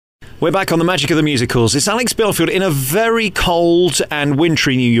We're back on the magic of the musicals. It's Alex Belfield in a very cold and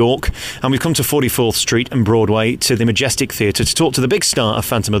wintry New York, and we've come to 44th Street and Broadway to the Majestic Theatre to talk to the big star of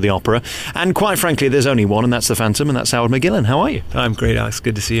Phantom of the Opera. And quite frankly, there's only one, and that's the Phantom, and that's Howard McGillin. How are you? I'm great, Alex.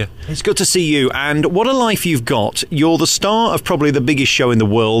 Good to see you. It's good to see you, and what a life you've got. You're the star of probably the biggest show in the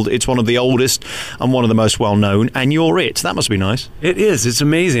world. It's one of the oldest and one of the most well-known, and you're it. That must be nice. It is. It's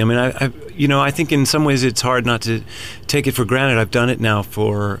amazing. I mean, I think in some ways it's hard not to take it for granted. I've done it now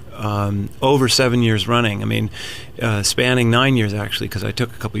for over 7 years running. I mean, spanning 9 years actually, because I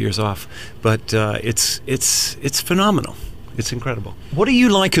took a couple years off. But it's phenomenal. It's incredible. What are you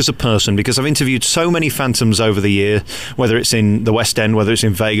like as a person? Because I've interviewed so many Phantoms over the year, whether it's in the West End, whether it's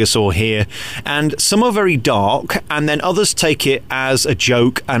in Vegas or here, and some are very dark, and then others take it as a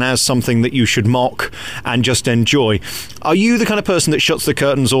joke and as something that you should mock and just enjoy. Are you the kind of person that shuts the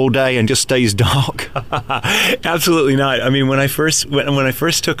curtains all day and just stays dark? Absolutely not. I mean, when I first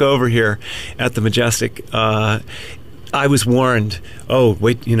took over here at the Majestic, I was warned, oh,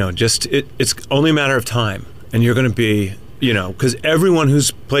 wait, it's only a matter of time, and you're going to be... because everyone who's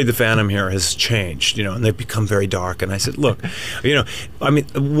played the Phantom here has changed, and they've become very dark. And I said, look,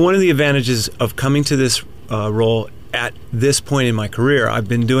 one of the advantages of coming to this role at this point in my career, I've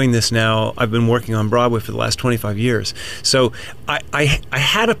been doing this now, I've been working on Broadway for the last 25 years. So I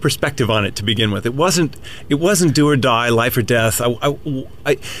had a perspective on it to begin with. It wasn't do or die, life or death.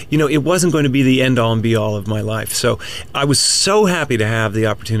 It wasn't going to be the end all and be all of my life. So I was so happy to have the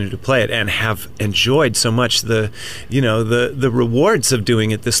opportunity to play it and have enjoyed so much the rewards of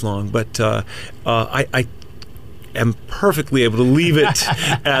doing it this long. But I am perfectly able to leave it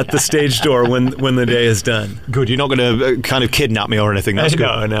at the stage door when the day is done. Good. You're not going to kind of kidnap me or anything. That's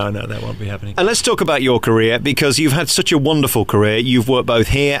good. No, that won't be happening. And let's talk about your career, because you've had such a wonderful career. You've worked both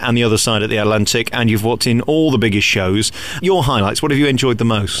here and the other side of the Atlantic, and you've worked in all the biggest shows. Your highlights, what have you enjoyed the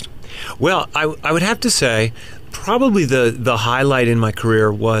most? Well, I would have to say probably the highlight in my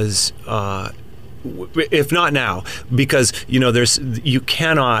career was... if not now, because you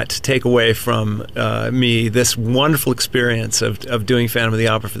cannot take away from me this wonderful experience of doing Phantom of the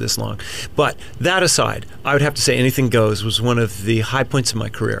Opera for this long. But that aside, I would have to say Anything Goes was one of the high points of my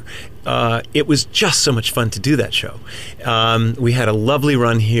career. It was just so much fun to do that show. We had a lovely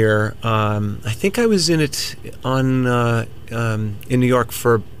run here. I think I was in it in New York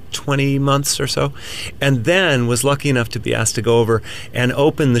for 20 months or so, and then was lucky enough to be asked to go over and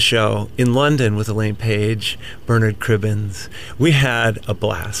open the show in London with Elaine Page, Bernard Cribbins. We had a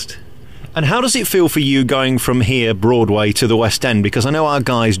blast. And how does it feel for you going from here, Broadway, to the West End? Because I know our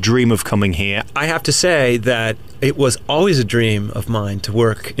guys dream of coming here. I have to say that it was always a dream of mine to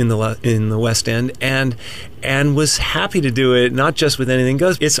work in the West End, and was happy to do it, not just with Anything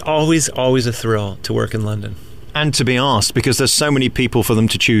Goes. It's always a thrill to work in London. And to be asked, because there's so many people for them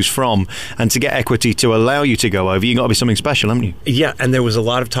to choose from, and to get equity to allow you to go over, you've got to be something special, haven't you? Yeah, and there was a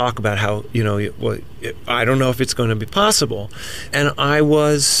lot of talk about how, I don't know if it's going to be possible. And I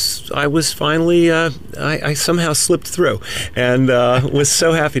was finally, I somehow slipped through, and was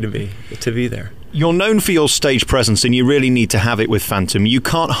so happy to be there. You're known for your stage presence, and you really need to have it with Phantom. You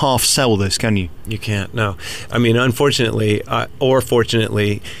can't half sell this, can you? You can't, no. I mean, unfortunately, or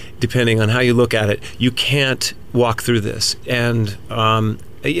fortunately, depending on how you look at it, you can't walk through this. And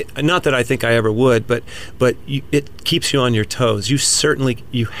not that I think I ever would, but it keeps you on your toes.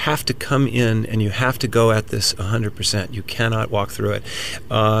 You have to come in and you have to go at this 100%. You cannot walk through it.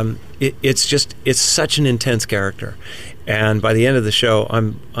 It's such an intense character. And by the end of the show,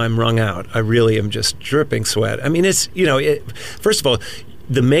 I'm wrung out. I really am just dripping sweat. I mean, first of all,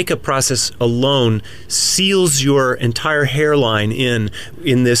 the makeup process alone seals your entire hairline in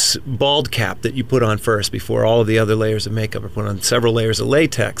this bald cap that you put on first before all of the other layers of makeup are put on. Several layers of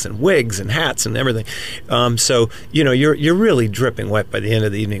latex and wigs and hats and everything. So you're really dripping wet by the end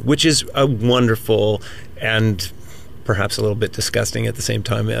of the evening, which is a wonderful and perhaps a little bit disgusting at the same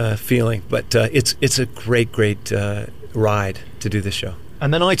time feeling. But it's a great ride to do this show.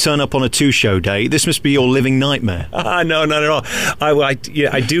 And then I turn up on a two-show day. This must be your living nightmare. No, not at all. I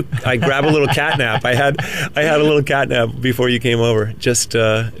grab a little catnap. I had a little catnap before you came over, just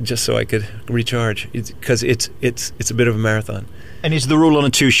so I could recharge, because it's a bit of a marathon. And is the rule on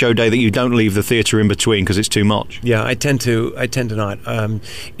a two-show day that you don't leave the theatre in between because it's too much? Yeah, I tend to not.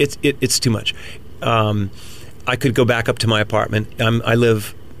 It's too much. I could go back up to my apartment. I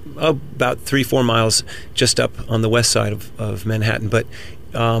live about 3-4 miles just up on the west side of Manhattan. But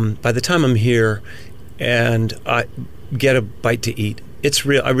by the time I'm here and I get a bite to eat,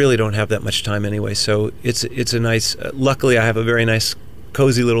 I really don't have that much time anyway. So it's a nice. Luckily, I have a very nice,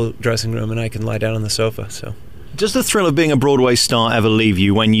 cozy little dressing room, and I can lie down on the sofa. So. Does the thrill of being a Broadway star ever leave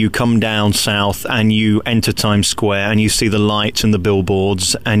you when you come down south and you enter Times Square and you see the lights and the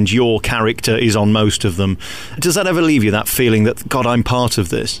billboards and your character is on most of them? Does that ever leave you, that feeling that, God, I'm part of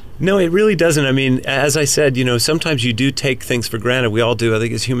this? No, it really doesn't. I mean, as I said, sometimes you do take things for granted. We all do. I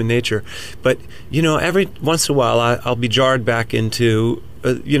think it's human nature. But, every once in a while I'll be jarred back into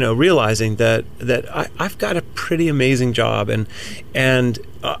realizing that I've got a pretty amazing job and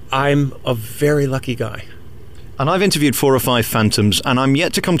I'm a very lucky guy. And I've interviewed 4 or 5 Phantoms, and I'm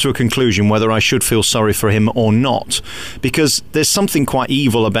yet to come to a conclusion whether I should feel sorry for him or not, because there's something quite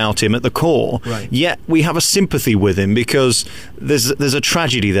evil about him at the core. Right. Yet we have a sympathy with him because there's a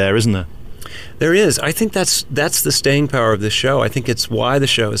tragedy there, isn't there? There is. I think that's the staying power of this show. I think it's why the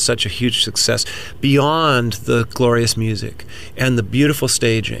show is such a huge success, beyond the glorious music and the beautiful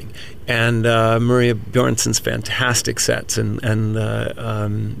staging and Maria Bjornsson's fantastic sets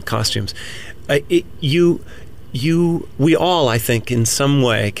and costumes. We all, I think, in some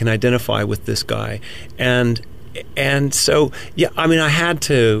way can identify with this guy, and so, yeah, I mean, I had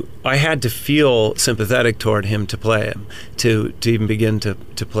to feel sympathetic toward him to play him, to even begin to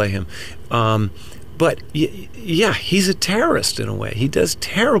play him. But yeah, he's a terrorist in a way. He does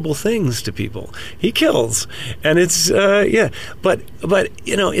terrible things to people. He kills, and it's But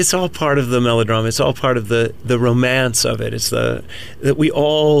it's all part of the melodrama. It's all part of the romance of it. It's that we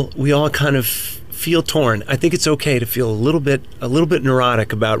all kind of feel torn. I think it's okay to feel a little bit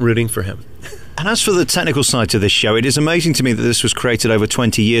neurotic about rooting for him. And as for the technical side to this show, it is amazing to me that this was created over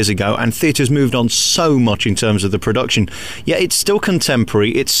 20 years ago, and theatre's moved on so much in terms of the production. Yet it's still contemporary,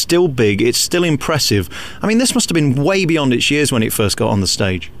 it's still big, it's still impressive. I mean, this must have been way beyond its years when it first got on the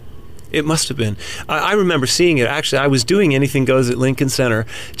stage. It must have been. I remember seeing it. Actually, I was doing Anything Goes at Lincoln Center,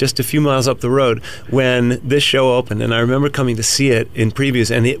 just a few miles up the road, when this show opened, and I remember coming to see it in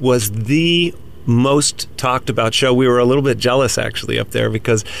previews, and it was the most talked about show. We were a little bit jealous, actually, up there,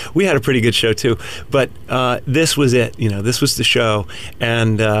 because we had a pretty good show too. But this was it. This was the show,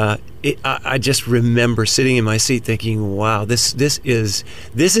 and I just remember sitting in my seat thinking, "Wow, this is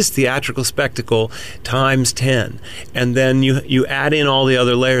theatrical spectacle times 10." And then you add in all the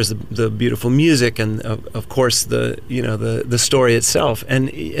other layers, the beautiful music, and of course the story itself.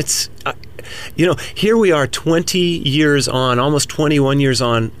 And it's here we are, 20 years on, almost 21 years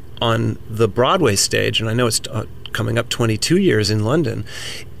on the Broadway stage, and I know it's coming up 22 years in London,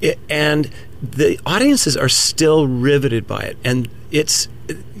 and the audiences are still riveted by it. And it's,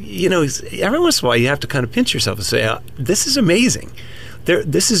 every once in a while you have to kind of pinch yourself and say, this is amazing.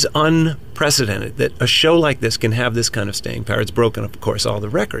 This is unprecedented, that a show like this can have this kind of staying power. It's broken, of course, all the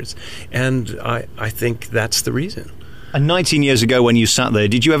records, and I think that's the reason. And 19 years ago when you sat there,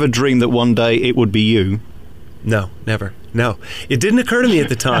 did you ever dream that one day it would be you? No, never. No, it didn't occur to me at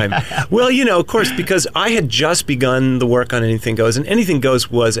the time. Well, of course, because I had just begun the work on Anything Goes, and Anything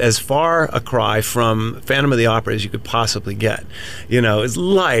Goes was as far a cry from Phantom of the Opera as you could possibly get. It's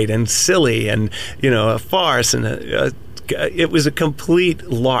light and silly and, a farce, and it was a complete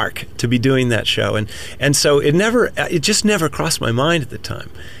lark to be doing that show. And so it just never crossed my mind at the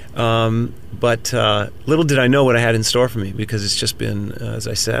time. But little did I know what I had in store for me, because it's just been, as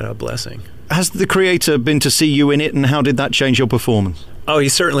I said, a blessing. Has the creator been to see you in it, and how did that change your performance? Oh, he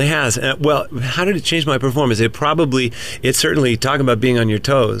certainly has. Well, how did it change my performance? It certainly, talking about being on your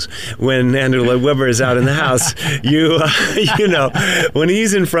toes, when Andrew Lloyd Webber is out in the house, when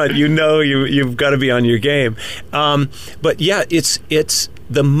he's in front, you've got to be on your game. But yeah, it's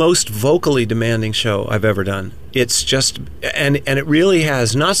the most vocally demanding show I've ever done. It's just, and it really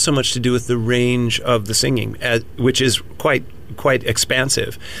has not so much to do with the range of the singing, which is quite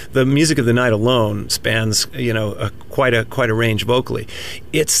expansive. The music of the night alone spans, quite a range vocally.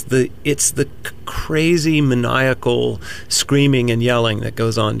 It's the crazy maniacal screaming and yelling that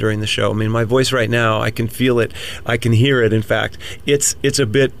goes on during the show. I mean, my voice right now, I can feel it, I can hear it. In fact, it's a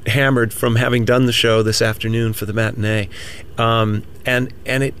bit hammered from having done the show this afternoon for the matinee, and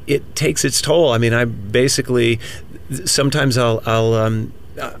it takes its toll. I mean, I basically sometimes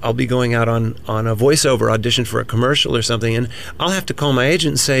I'll be going out on a voiceover audition for a commercial or something, and I'll have to call my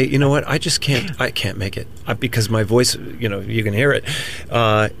agent and say, you know what, I can't make it, because my voice, you can hear it.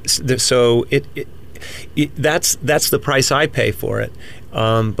 So that's the price I pay for it.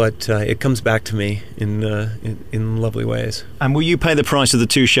 But it comes back to me in lovely ways. And will you pay the price of the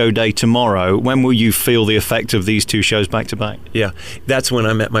 2-show day tomorrow? When will you feel the effect of these 2 shows back to back? Yeah, that's when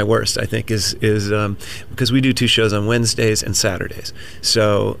I'm at my worst, I think, is because we do 2 shows on Wednesdays and Saturdays.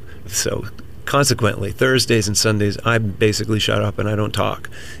 So consequently, Thursdays and Sundays, I basically shut up and I don't talk.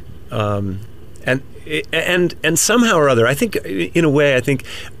 and somehow or other, I think, in a way, I think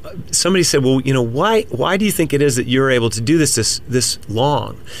somebody said, well, why do you think it is that you're able to do this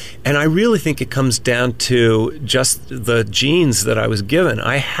long? And I really think it comes down to just the genes that I was given.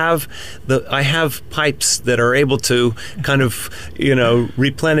 I have pipes that are able to kind of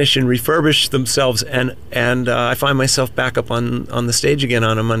replenish and refurbish themselves, and I find myself back up on the stage again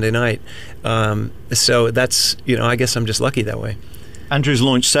on a Monday night. So that's I guess I'm just lucky that way. Andrew's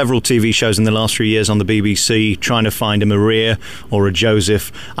launched several TV shows in the last 3 years on the BBC, trying to find a Maria or a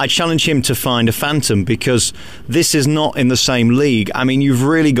Joseph. I challenge him to find a Phantom, because this is not in the same league. I mean, you've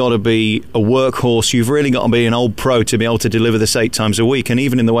really got to be a workhorse. You've really got to be an old pro to be able to deliver this 8 times a week. And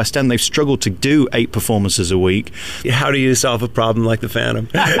even in the West End, they've struggled to do 8 performances a week. How do you solve a problem like the Phantom?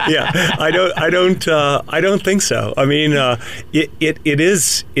 Yeah, I don't think so. I mean,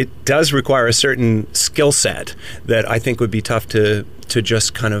 it does require a certain skill set that I think would be tough to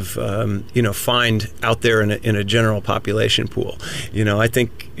just kind of find out there in a general population pool. I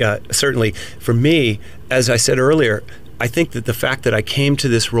think certainly for me, as I said earlier, I think that the fact that I came to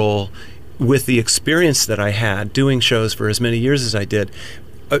this role with the experience that I had doing shows for as many years as I did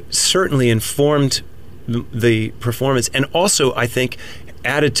certainly informed the performance, and also I think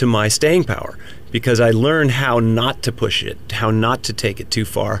added to my staying power, because I learned how not to push it, how not to take it too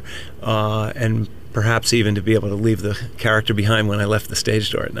far, and perhaps even to be able to leave the character behind when I left the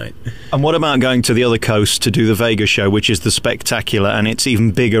stage door at night. And what about going to the other coast to do the Vegas show, which is the Spectacular, and it's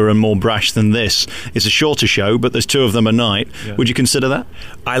even bigger and more brash than this? It's a shorter show, but there's 2 of them a night. Yeah. Would you consider that?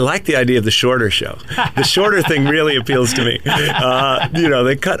 I like the idea of the shorter show. The shorter thing really appeals to me. I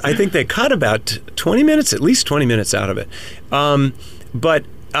think they cut about 20 minutes, at least 20 minutes out of it. But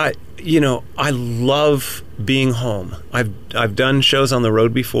I love being home. I've done shows on the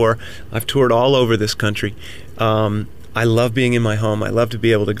road before. I've toured all over this country. I love being in my home. I love to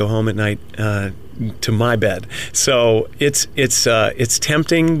be able to go home at night to my bed. So it's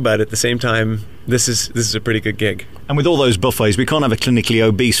tempting, but at the same time, this is a pretty good gig. And with all those buffets, we can't have a clinically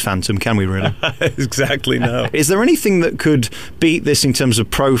obese Phantom, can we, really? Exactly, no. Is there anything that could beat this in terms of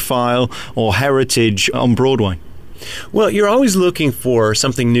profile or heritage on Broadway? Well, you're always looking for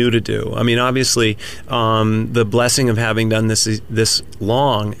something new to do. I mean, obviously, the blessing of having done this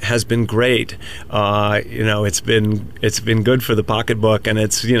long has been great. It's been good for the pocketbook, and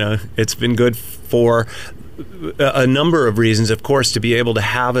it's been good for a number of reasons. Of course, to be able to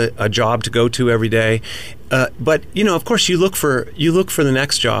have a job to go to every day, but of course, you look for the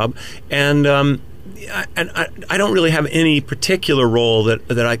next job, and I don't really have any particular role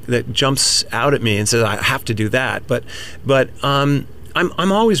that jumps out at me and says I have to do that. But I'm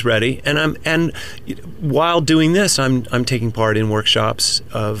always ready, and while doing this, I'm taking part in workshops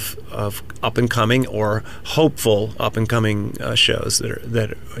of up and coming or hopeful up and coming shows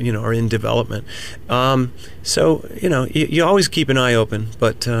that are in development. So you always keep an eye open,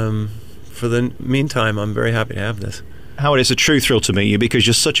 but for the meantime, I'm very happy to have this. Howard, it's a true thrill to meet you, because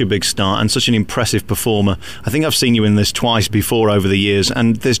you're such a big star and such an impressive performer. I think I've seen you in this twice before over the years,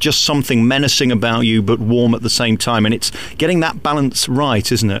 and there's just something menacing about you but warm at the same time, and it's getting that balance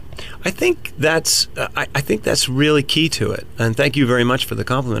right, isn't it? I think that's really key to it, and thank you very much for the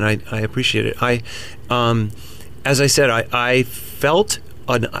compliment. I appreciate it. As I said, I felt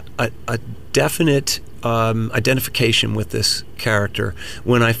a definite identification with this character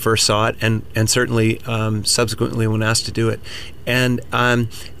when I first saw it, and certainly subsequently when asked to do it, and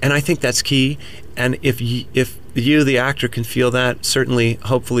I think that's key. And if you, the actor, can feel that, certainly,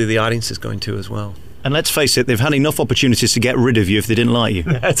 hopefully, the audience is going to as well. And let's face it, they've had enough opportunities to get rid of you if they didn't like you.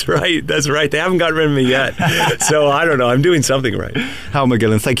 That's right. They haven't gotten rid of me yet. So I don't know. I'm doing something right. Howard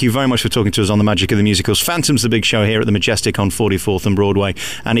McGillin, thank you very much for talking to us on The Magic of the Musicals. Phantom's the big show here at the Majestic on 44th and Broadway,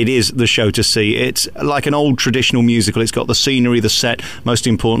 and it is the show to see. It's like an old traditional musical. It's got the scenery, the set, most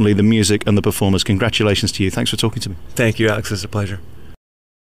importantly, the music and the performers. Congratulations to you. Thanks for talking to me. Thank you, Alex. It's a pleasure.